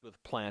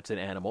plants and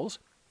animals.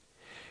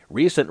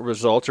 Recent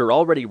results are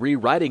already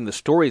rewriting the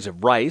stories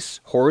of rice,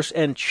 horse,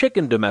 and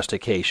chicken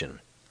domestication.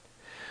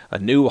 A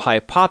new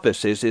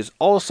hypothesis is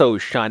also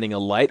shining a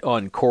light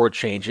on core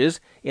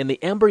changes in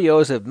the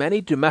embryos of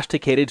many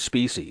domesticated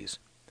species.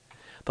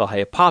 The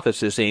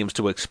hypothesis aims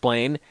to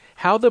explain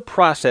how the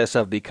process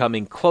of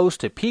becoming close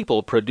to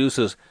people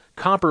produces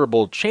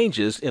comparable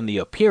changes in the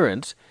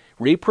appearance,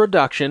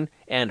 reproduction,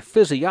 and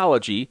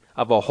physiology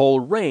of a whole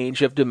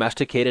range of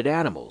domesticated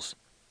animals.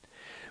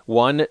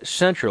 One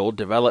central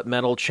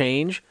developmental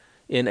change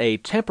in a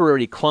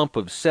temporary clump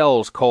of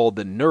cells called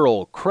the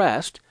neural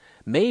crest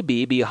may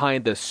be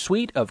behind the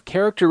suite of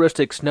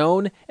characteristics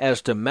known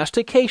as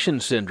domestication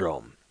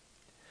syndrome.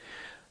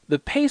 The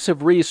pace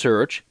of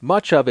research,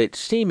 much of it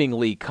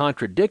seemingly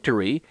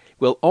contradictory,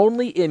 will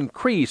only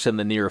increase in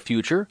the near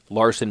future,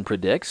 Larson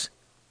predicts.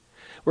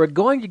 We're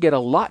going to get a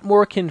lot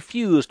more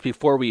confused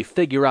before we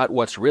figure out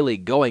what's really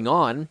going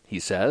on, he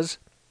says.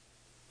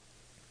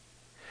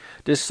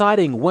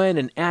 Deciding when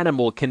an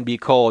animal can be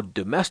called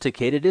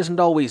domesticated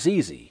isn't always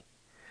easy.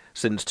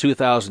 Since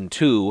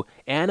 2002,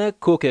 Anna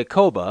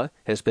Kukekova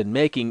has been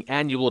making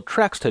annual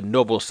treks to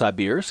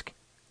Novosibirsk.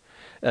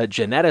 A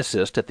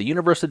geneticist at the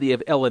University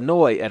of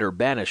Illinois at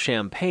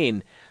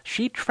Urbana-Champaign,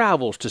 she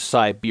travels to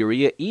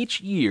Siberia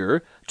each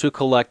year to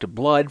collect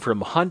blood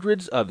from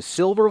hundreds of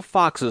silver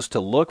foxes to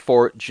look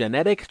for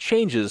genetic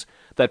changes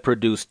that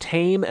produce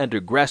tame and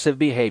aggressive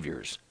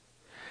behaviors.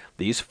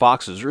 These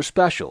foxes are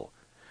special.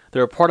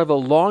 They're part of a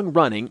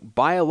long-running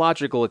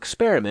biological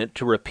experiment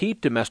to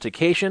repeat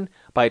domestication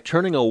by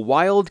turning a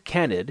wild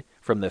canid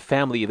from the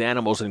family of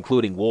animals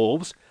including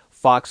wolves,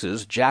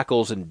 foxes,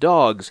 jackals, and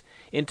dogs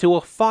into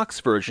a fox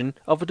version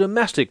of a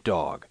domestic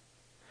dog.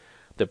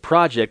 The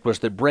project was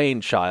the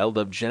brainchild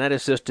of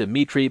geneticist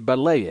Dmitry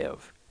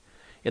Belayev.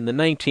 In the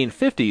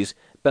 1950s,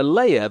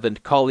 Belayev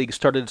and colleagues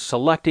started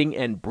selecting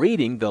and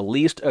breeding the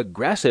least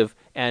aggressive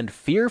and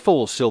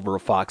fearful silver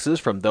foxes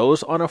from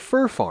those on a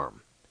fur farm.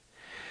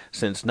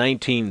 Since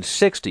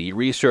 1960,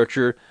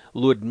 researcher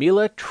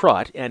Ludmila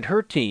Trut and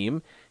her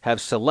team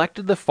have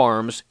selected the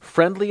farm's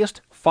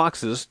friendliest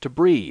foxes to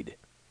breed.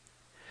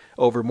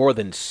 Over more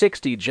than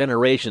 60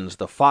 generations,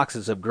 the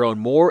foxes have grown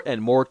more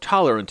and more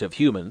tolerant of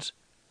humans.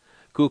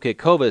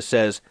 Kukekova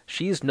says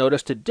she's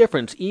noticed a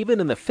difference even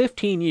in the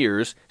 15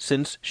 years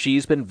since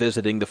she's been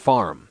visiting the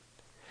farm.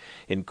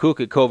 In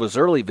Kukekova's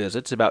early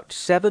visits, about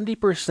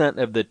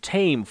 70% of the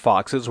tame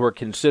foxes were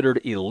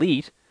considered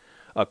elite,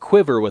 a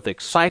quiver with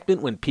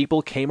excitement when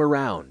people came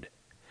around.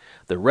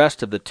 The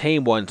rest of the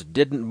tame ones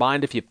didn't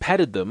mind if you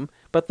petted them,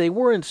 but they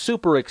weren't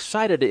super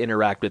excited to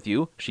interact with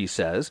you, she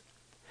says.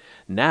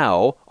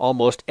 Now,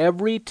 almost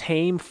every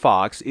tame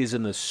fox is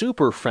in the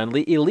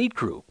super-friendly elite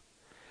group.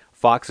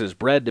 Foxes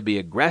bred to be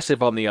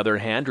aggressive, on the other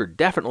hand, are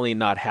definitely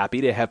not happy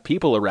to have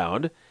people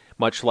around,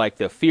 much like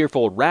the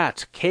fearful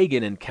rats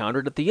Kagan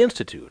encountered at the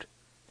Institute.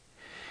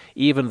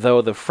 Even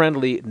though the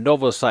friendly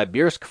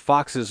Novosibirsk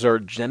foxes are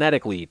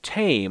genetically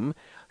tame,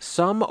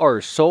 some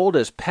are sold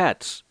as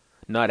pets.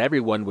 Not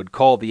everyone would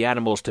call the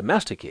animals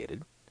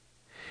domesticated.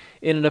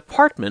 In an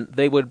apartment,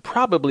 they would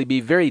probably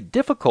be very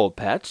difficult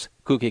pets,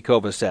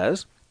 Kukekova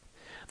says.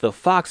 The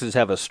foxes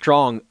have a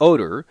strong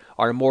odor,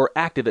 are more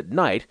active at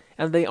night,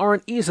 and they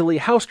aren't easily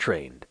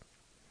house-trained.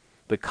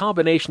 The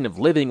combination of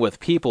living with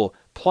people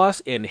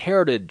plus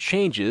inherited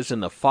changes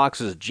in the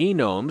fox's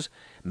genomes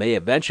may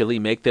eventually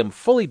make them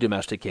fully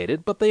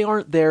domesticated, but they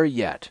aren't there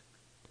yet.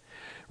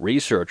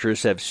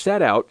 Researchers have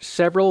set out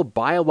several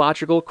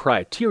biological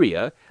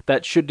criteria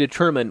that should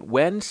determine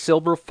when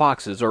silver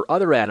foxes or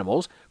other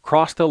animals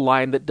cross the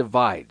line that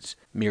divides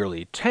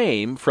merely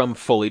tame from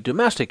fully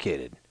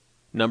domesticated.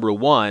 Number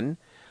 1,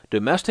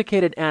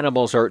 domesticated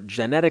animals are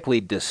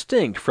genetically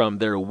distinct from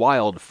their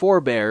wild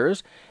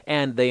forebears,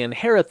 and they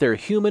inherit their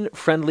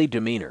human-friendly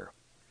demeanor.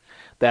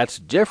 That's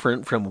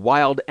different from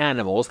wild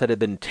animals that have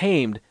been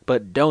tamed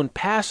but don't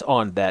pass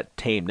on that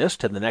tameness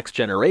to the next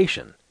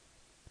generation.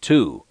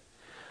 2.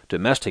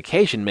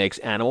 Domestication makes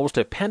animals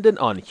dependent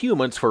on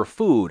humans for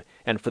food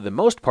and for the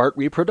most part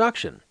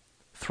reproduction.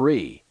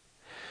 3.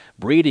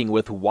 Breeding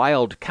with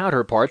wild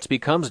counterparts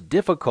becomes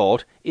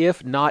difficult,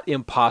 if not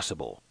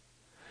impossible.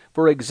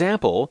 For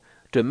example,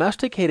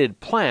 domesticated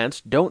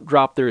plants don't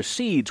drop their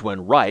seeds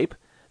when ripe.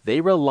 They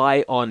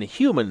rely on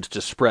humans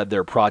to spread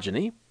their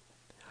progeny.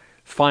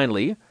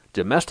 Finally,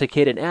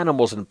 domesticated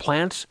animals and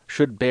plants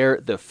should bear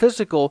the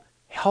physical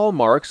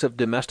hallmarks of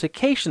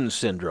domestication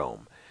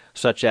syndrome,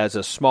 such as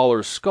a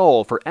smaller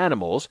skull for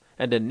animals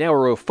and a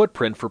narrow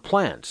footprint for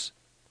plants.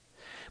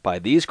 By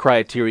these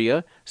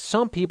criteria,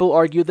 some people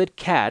argue that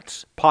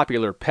cats,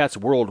 popular pets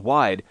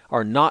worldwide,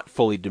 are not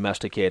fully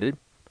domesticated.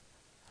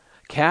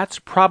 Cats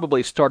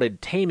probably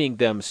started taming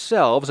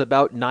themselves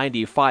about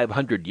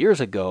 9,500 years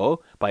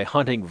ago by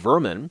hunting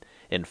vermin,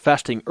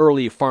 infesting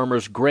early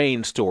farmers'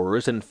 grain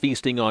stores, and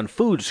feasting on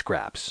food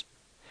scraps.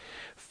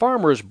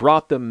 Farmers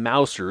brought the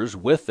mousers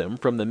with them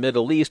from the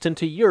Middle East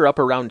into Europe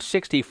around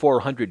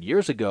 6,400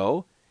 years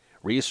ago,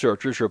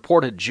 researchers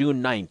reported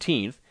June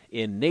 19th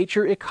in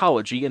Nature,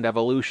 Ecology, and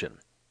Evolution.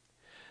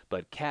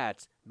 But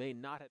cats may not have